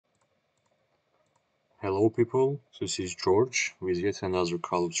Hello people, this is George with yet another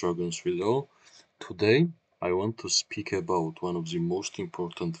Call of Dragons video. Today I want to speak about one of the most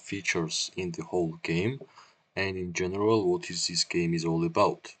important features in the whole game and in general what is this game is all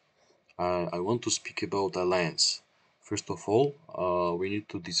about. I want to speak about Alliance. First of all, we need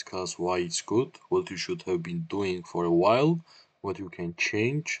to discuss why it's good, what you should have been doing for a while, what you can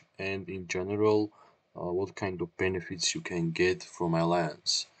change, and in general, what kind of benefits you can get from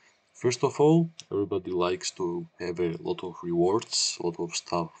Alliance. First of all, everybody likes to have a lot of rewards, a lot of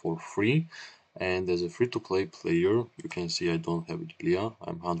stuff for free, and as a free-to-play player, you can see I don't have it clear,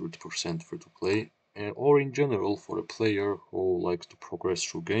 I'm 100% free-to-play, or in general for a player who likes to progress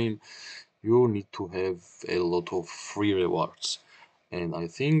through game, you need to have a lot of free rewards. And I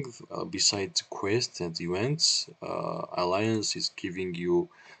think besides quests and events, Alliance is giving you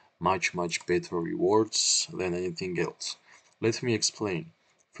much better rewards than anything else. Let me explain.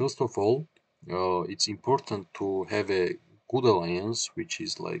 First of all, it's important to have a good alliance, which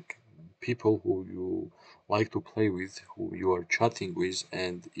is like people who you like to play with, who you are chatting with,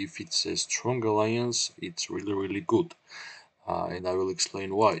 and if it's a strong alliance, it's really good. And I will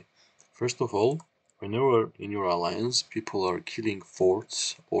explain why. First of all, whenever in your alliance people are killing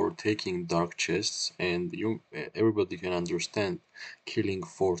forts or taking dark chests, and everybody can understand killing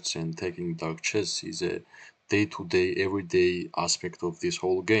forts and taking dark chests is a day-to-day, everyday aspect of this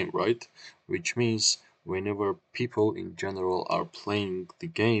whole game, right? Which means whenever people in general are playing the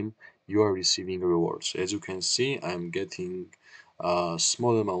game, you are receiving rewards. As you can see, I'm getting a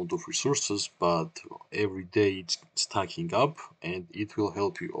small amount of resources, but every day it's stacking up and it will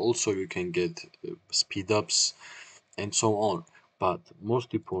help you. Also, you can get speed ups and so on. But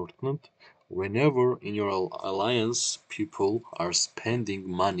most important, whenever in your alliance people are spending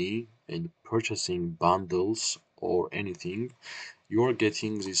money and purchasing bundles or anything, you are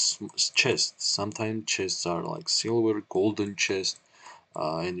getting these chests. Sometimes chests are like silver, golden chests,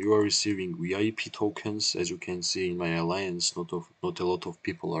 and you are receiving VIP tokens. As you can see in my alliance, not a lot of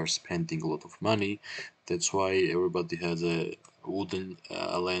people are spending a lot of money. That's why everybody has a wooden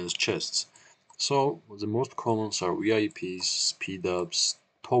alliance chests. So the most commons are VIPs, speed ups,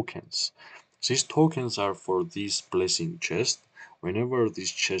 tokens. These tokens are for this blessing chest. Whenever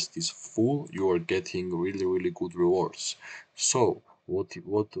this chest is full, you are getting really good rewards. So what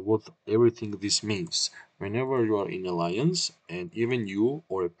everything this means? Whenever you are in alliance and even you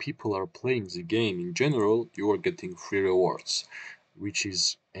or people are playing the game in general, you are getting free rewards, which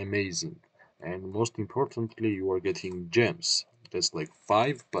is amazing. And most importantly, you are getting gems. That's like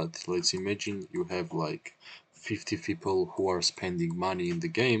five, but let's imagine you have like 50 people who are spending money in the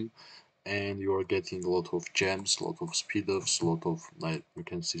game and you are getting a lot of gems, a lot of speed ups, a lot of, like you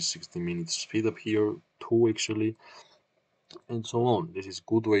can see 60 minutes speed up here, two actually, and so on. This is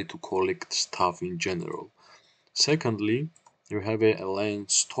good way to collect stuff in general. Secondly, you have a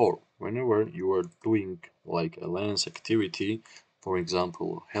alliance store. Whenever you are doing like alliance activity, for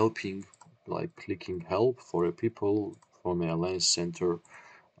example, helping, like clicking help for a people from a alliance center,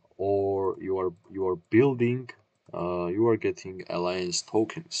 or you are building, you are getting alliance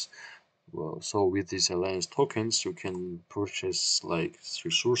tokens. Well, so with these alliance tokens, you can purchase like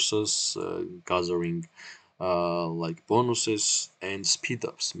resources, gathering like bonuses and speed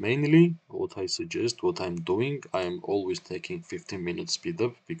ups. Mainly, what I suggest, what I'm doing, I'm always taking 15 minutes speed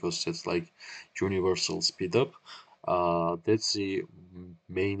up because that's like universal speed up. That's the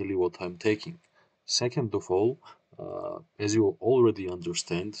mainly what I'm taking. Second of all, as you already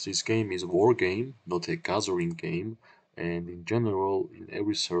understand, this game is a war game, not a gathering game, and in general, in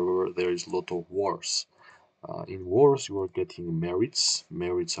every server there is a lot of wars. In wars, you are getting merits.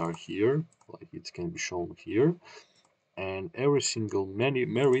 Merits are here, like it can be shown here. And every single many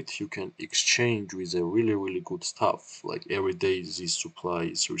merit you can exchange with a really good stuff. Like every day this supply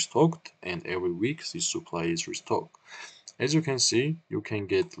is restocked, and every week this supply is restocked. As you can see, you can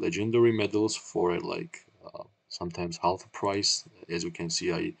get legendary medals for like sometimes half the price. As you can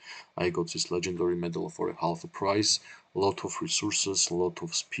see, I got this legendary medal for a half the price. A lot of resources, a lot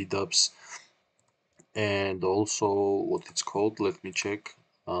of speed ups, and also what it's called, let me check.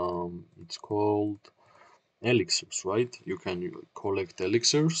 It's called elixirs, right? You can collect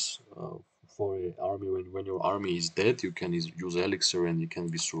elixirs for an army. When your army is dead, you can use elixir and you can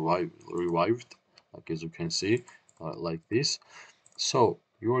be revived, like as you can see, like this. So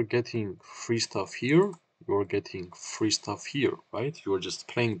you are getting free stuff here, you are getting free stuff here, right? You are just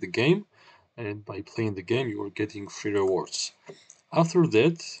playing the game, and by playing the game, you are getting free rewards. After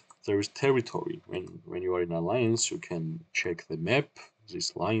that, there is territory. When you are in alliance, you can check the map.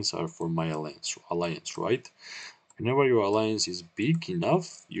 These lines are for my alliance, right? Whenever your alliance is big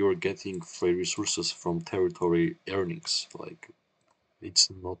enough, you're getting free resources from territory earnings. Like it's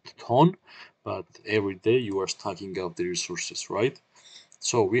not a ton, but every day you are stacking up the resources, right?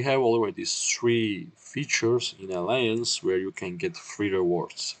 So we have already three features in alliance where you can get free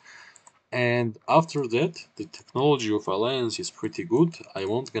rewards. And after that, the technology of Alliance is pretty good. I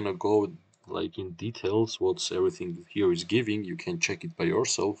won't gonna go like in details what's everything here is giving. You can check it by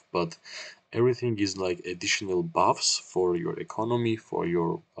yourself, but everything is like additional buffs for your economy, for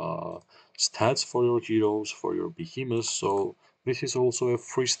your stats, for your heroes, for your behemoths. So this is also a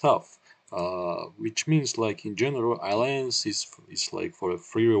free stuff, which means like in general, Alliance is like for a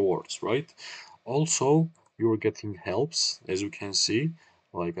free rewards, right? Also, you're getting helps, as you can see.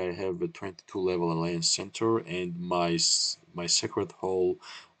 Like I have a 22 level Alliance Center, and my secret hole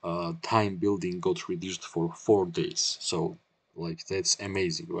time building got reduced for 4 days. So like that's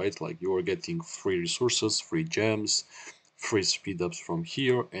amazing, right? Like you are getting free resources, free gems, free speed ups from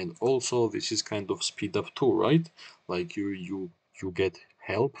here, and also this is kind of speed up too, right? Like you get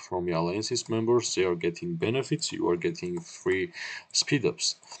help from your alliances members, they are getting benefits, you are getting free speed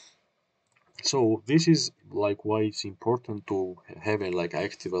ups. So this is like why it's important to have a like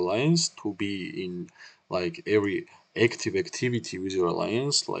active alliance, to be in like every active activity with your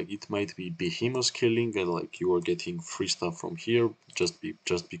alliance. Like it might be behemoth killing, and like you are getting free stuff from here just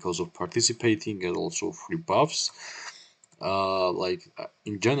because of participating, and also free buffs.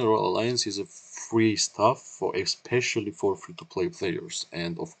 In general, alliance is a free stuff for especially for free to play players,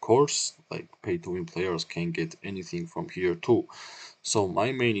 and of course like pay to win players can get anything from here too. So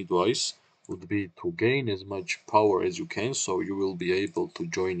my main advice would be to gain as much power as you can so you will be able to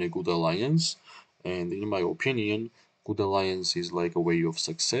join a good alliance. And in my opinion, good alliance is like a way of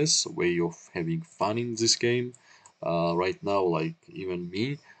success, a way of having fun in this game. Right now, like even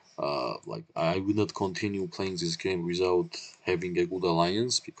me, like I would not continue playing this game without having a good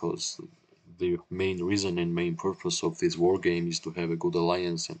alliance, because the main reason and main purpose of this war game is to have a good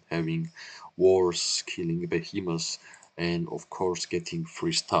alliance and having wars, killing behemoths, and of course getting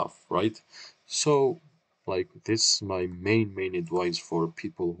free stuff, right? So like this is my main advice for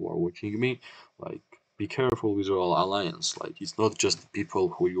people who are watching me. Like be careful with your alliance. Like it's not just people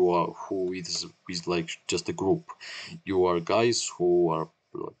who you are, who is like just a group. You are guys who are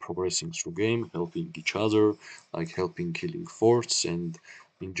like, progressing through game, helping each other, like helping killing forts, and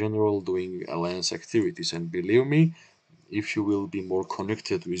in general doing alliance activities. And believe me, if you will be more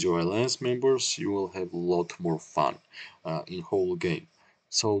connected with your alliance members, you will have a lot more fun in whole game.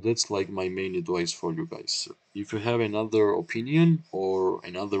 So that's like my main advice for you guys. If you have another opinion or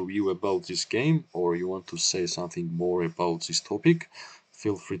another view about this game, or you want to say something more about this topic,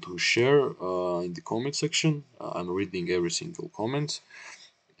 feel free to share in the comment section. I'm reading every single comment,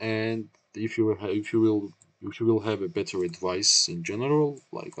 and if you will have a better advice in general,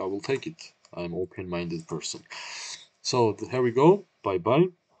 like I will take it. I'm open-minded person. So here we go. Bye bye.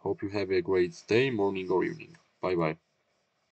 Hope you have a great day, morning, or evening. Bye bye.